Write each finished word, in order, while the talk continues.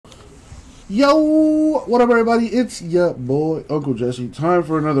Yo, what up, everybody? It's your boy, Uncle Jesse. Time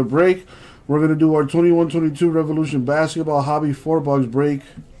for another break. We're going to do our 21-22 Revolution Basketball Hobby 4-box break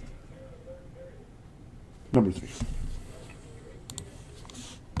number 3.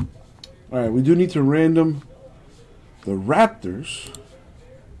 Alright, we do need to random the Raptors.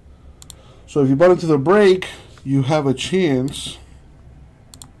 So if you bought into the break, you have a chance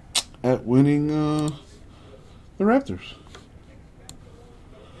at winning the Raptors.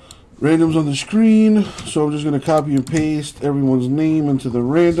 Randoms on the screen, so I'm just going to copy and paste everyone's name into the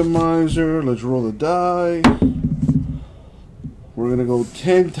randomizer. Let's roll the die. We're going to go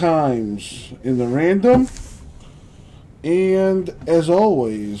 10 times in the random. And as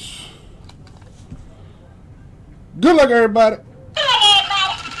always, good luck, everybody.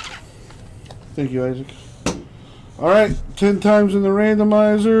 Thank you, Isaac. Alright, 10 times in the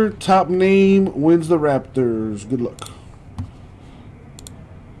randomizer. Top name wins the Raptors. Good luck.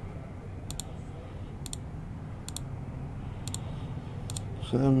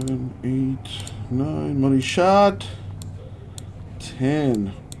 Seven, 8, 9. Money shot.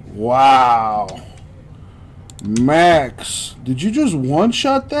 10. Wow. Max, did you just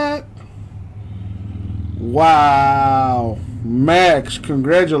one-shot that? Wow. Max,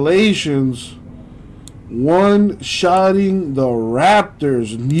 congratulations. One-shotting the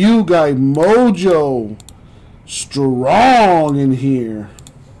Raptors. New guy Mojo. Strong in here.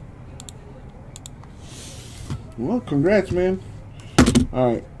 Well, congrats, man.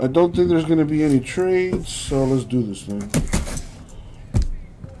 Alright, I don't think there's going to be any trades, so let's do this thing.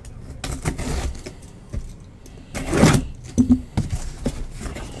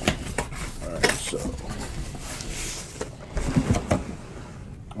 Alright, so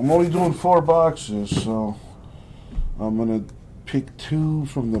I'm only doing 4 boxes, so I'm going to pick 2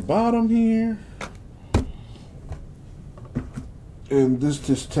 from the bottom here. And this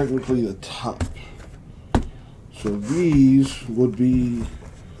is technically the top. So these would be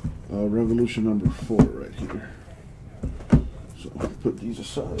Revolution number 4 right here. So I'll put these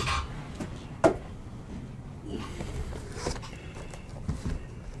aside.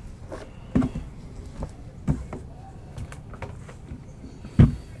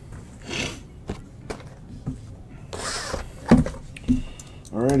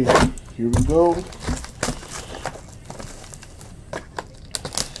 Alrighty, here we go.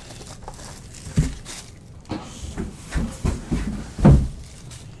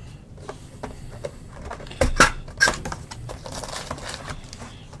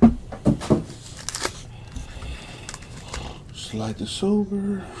 Slide this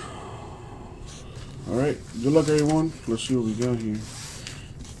over. Alright, good luck, everyone. Let's see what we got here.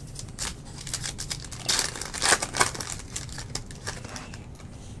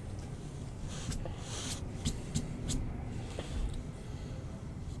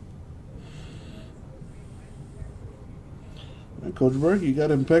 Alright, Coach Berg, you got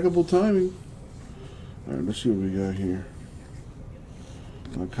impeccable timing. Alright, let's see what we got here.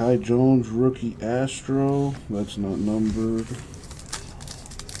 Kai Jones, rookie Astro. That's not numbered.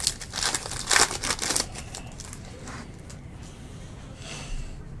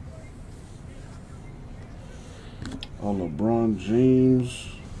 LeBron James.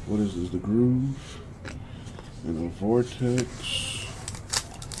 What is this? The Groove. And a Vortex.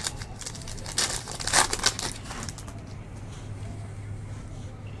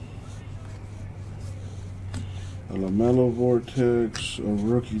 A LaMelo Vortex, a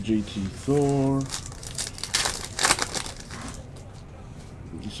rookie JT Thor.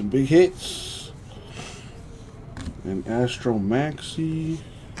 Get some big hits. An Astro Maxi.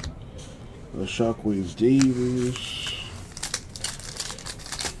 A Shockwave Davis.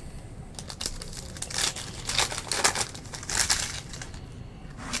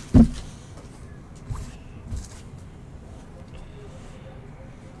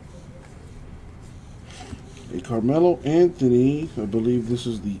 A Carmelo Anthony, I believe this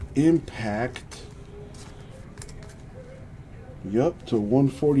is the Impact. Yup, to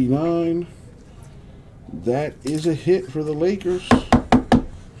 149. That is a hit for the Lakers. A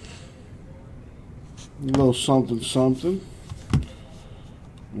little something, something.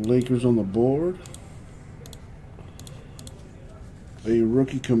 Lakers on the board. A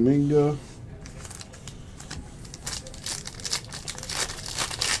rookie Kuminga.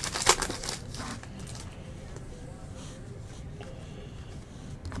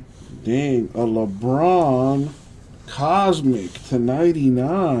 Dang, a LeBron Cosmic to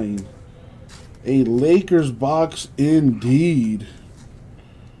 99. A Lakers box indeed.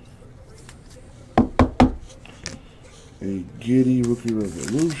 A Giddy Rookie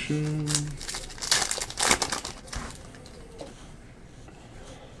Revolution.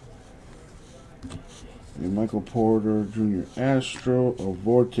 A Michael Porter Jr. Astro, a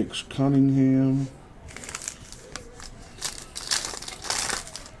Vortex Cunningham.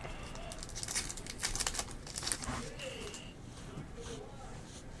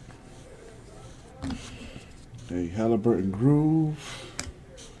 A Halliburton Groove.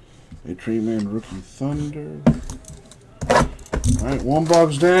 A Trayman Rookie Thunder. Alright, one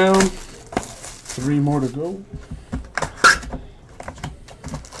box down. 3 more to go.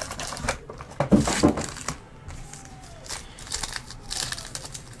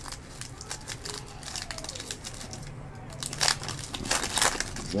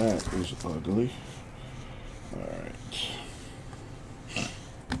 That is ugly. Alright.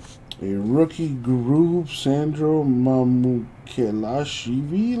 A Rookie Groove Sandro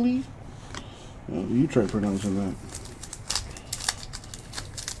Mamukelashvili. You try pronouncing that.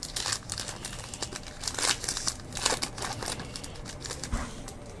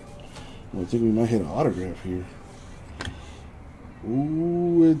 I think we might hit an autograph here.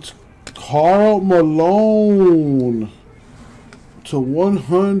 Ooh, it's Karl Malone to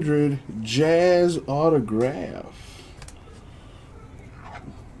 100 Jazz autograph. I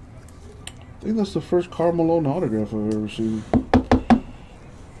think that's the first Karl Malone autograph I've ever seen.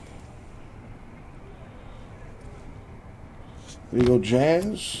 There you go,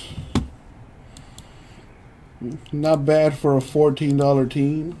 Jazz. Not bad for a $14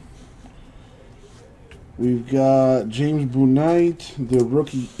 team. We've got James Bouknight, the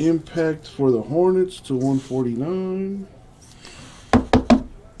rookie impact for the Hornets to 149.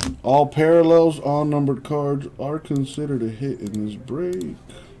 All parallels, all numbered cards are considered a hit in this break.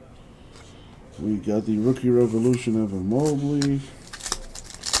 We got the rookie revolution of Evan Mobley.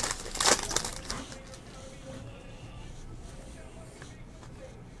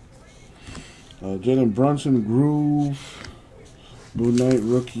 Jalen Brunson Groove, Bouknight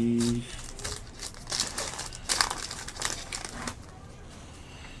rookie.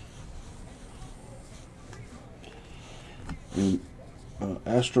 And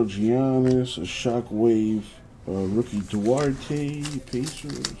Astro Giannis, a Shockwave rookie Duarte,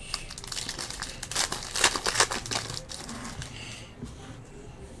 Pacers.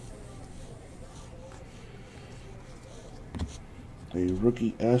 A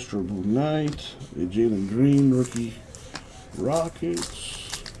rookie Astro Bouknight, a Jalen Green rookie Rockets.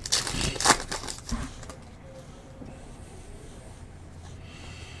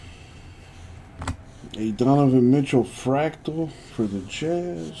 A Donovan Mitchell Fractal for the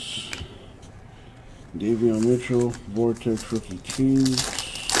Jazz. Davion Mitchell, Vortex Rookie Kings.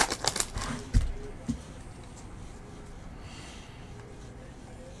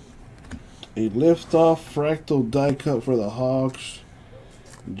 A Liftoff Fractal die cut for the Hawks.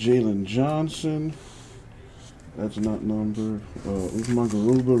 Jalen Johnson. That's not numbered. Usman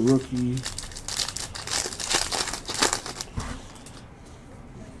Garuba rookie.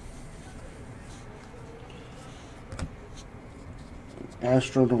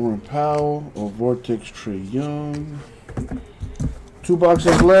 Astro Norman Powell or Vortex Trae Young. 2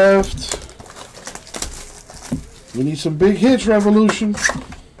 boxes left. We need some big hits, Revolution.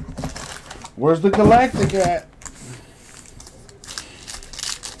 Where's the Galactic at?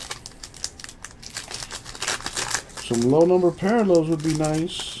 Some low number parallels would be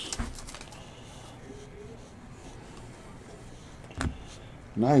nice.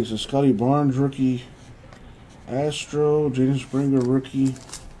 Nice. A Scotty Barnes rookie. Astro, Jaden Springer rookie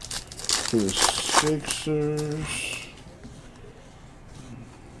for the Sixers.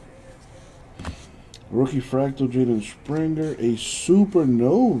 Rookie Fractal Jaden Springer. A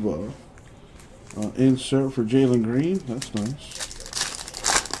Supernova insert for Jalen Green. That's nice.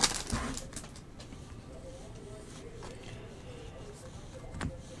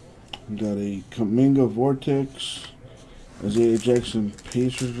 Got a Kuminga Vortex. Isaiah Jackson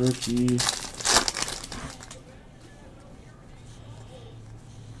Pacers rookie.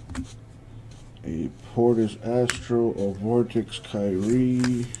 A Portis Astro, a Vortex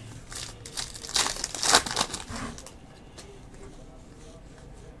Kyrie.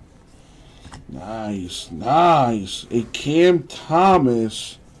 Nice, nice. A Cam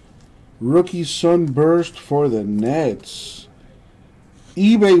Thomas rookie Sunburst for the Nets.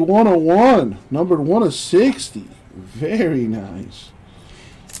 eBay 101, numbered 1 of 60. Very nice.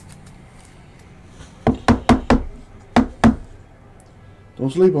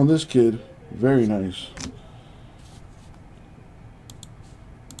 Don't sleep on this kid. Very nice.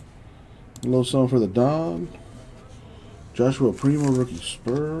 A little something for the Don. Joshua Primo, rookie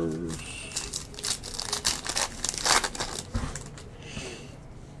Spurs.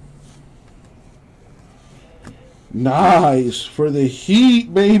 Nice. For the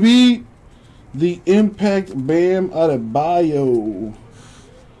Heat, baby. The Impact Bam Adebayo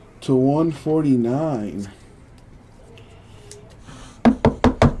to 149.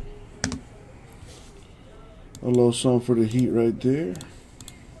 A little something for the Heat right there.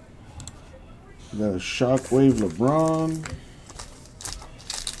 Got a Shockwave LeBron.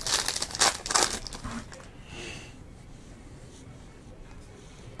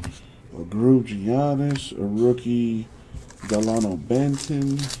 A Group Giannis. A rookie Delano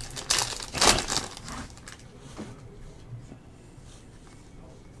Benton.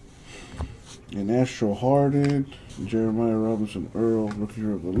 An Astro Harden. Jeremiah Robinson Earl. Rookie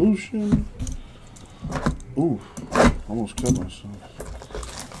Revolution. Ooh, almost cut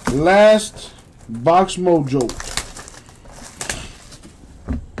myself. Last Box Mojo.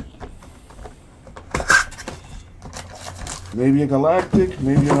 Maybe a Galactic,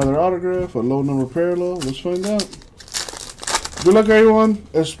 maybe another autograph, a low number parallel. Let's find out. Good luck, everyone,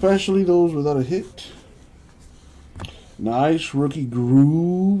 especially those without a hit. Nice rookie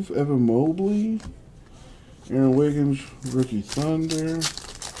Groove, Evan Mobley. Aaron Wiggins, rookie Thunder.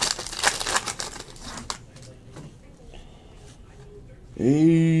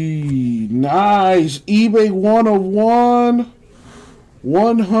 Hey, nice. eBay 1 of 1.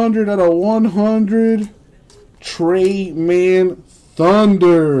 100 out of 100. Trey Man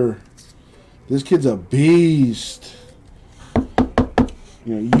Thunder. This kid's a beast.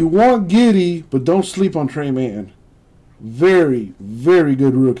 You know, you want Giddy, but don't sleep on Trey Man. Very, very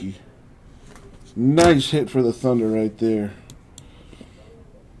good rookie. Nice hit for the Thunder right there.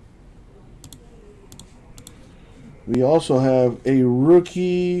 We also have a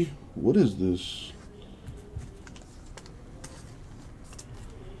rookie. What is this?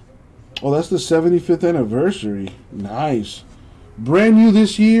 Oh, that's the 75th anniversary. Nice. Brand new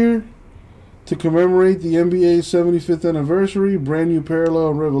this year to commemorate the NBA's 75th anniversary. Brand new parallel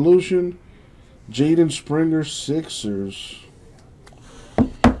and Revolution. Jaden Springer Sixers.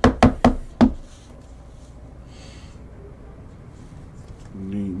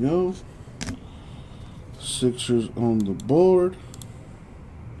 There you go. Sixers on the board.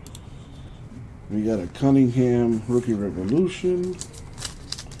 We got a Cunningham Rookie Revolution.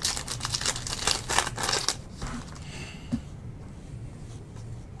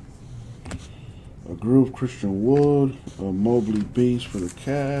 A Groove Christian Wood. A Mobley base for the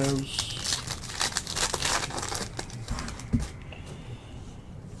Cavs.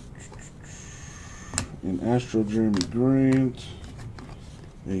 An Astro Jeremy Grant.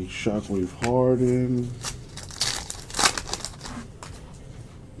 A Shockwave Harden.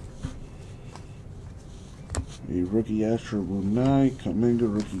 A rookie Astro Moon Knight, Kaminga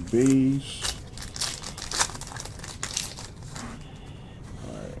rookie base.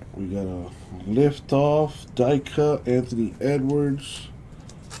 Alright, we got a Liftoff, die cut, Anthony Edwards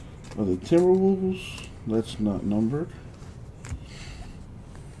of the Timberwolves. That's not numbered.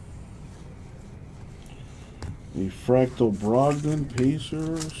 A Fractal Brogdon,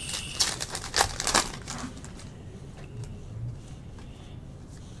 Pacers.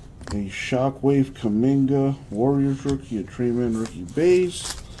 A Shockwave Kaminga, Warriors rookie, a Trey Man rookie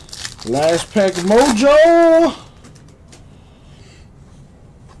base. Last pack Mojo!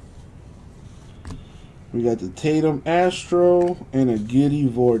 We got the Tatum Astro and a Giddy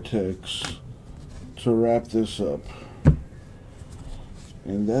Vortex to wrap this up.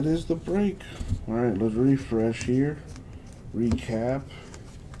 And that is the break. Alright, let's refresh here. Recap.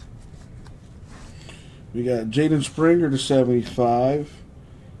 We got Jaden Springer to 75.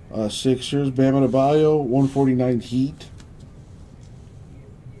 Sixers, Bam Adebayo, 149 Heat.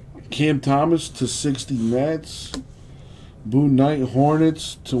 Cam Thomas to 60 Nets. Boone Knight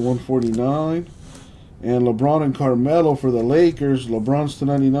Hornets to 149. And LeBron and Carmelo for the Lakers. LeBron's to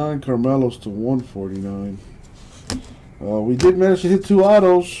 99, Carmelo's to 149. We did manage to hit 2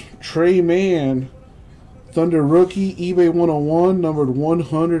 autos. Trey Man, Thunder rookie, eBay 101, numbered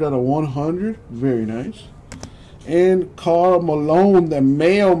 100 out of 100. Very nice. And Karl Malone, the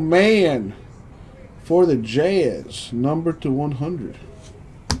mailman for the Jazz, numbered to 100.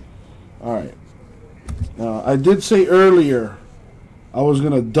 Alright. I did say earlier I was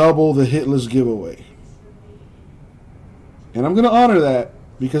going to double the hitless giveaway. And I'm going to honor that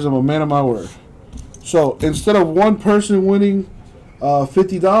because I'm a man of my word. So instead of one person winning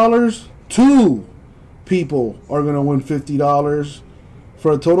 $50, 2 people are going to win $50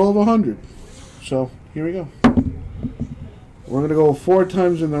 for a total of 100. So here we go. We're going to go 4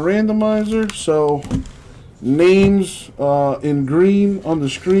 times in the randomizer. So names in green on the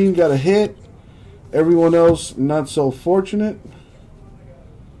screen got a hit. Everyone else not so fortunate.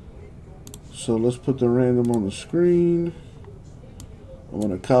 So let's put the random on the screen. I'm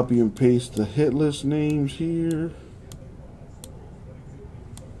going to copy and paste the hit list names here.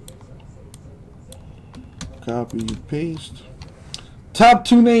 Copy and paste. Top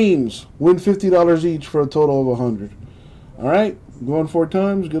 2 names win $50 each for a total of $100. Alright, going 4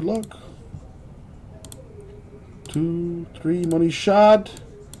 times. Good luck. 2, 3, money shot.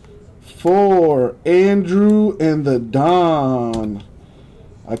 4, Andrew and the Don.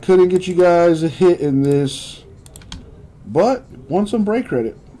 I couldn't get you guys a hit in this, but won some break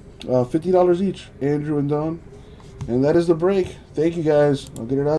credit. $50 each, Andrew and Don. And that is the break. Thank you guys. I'll get it out.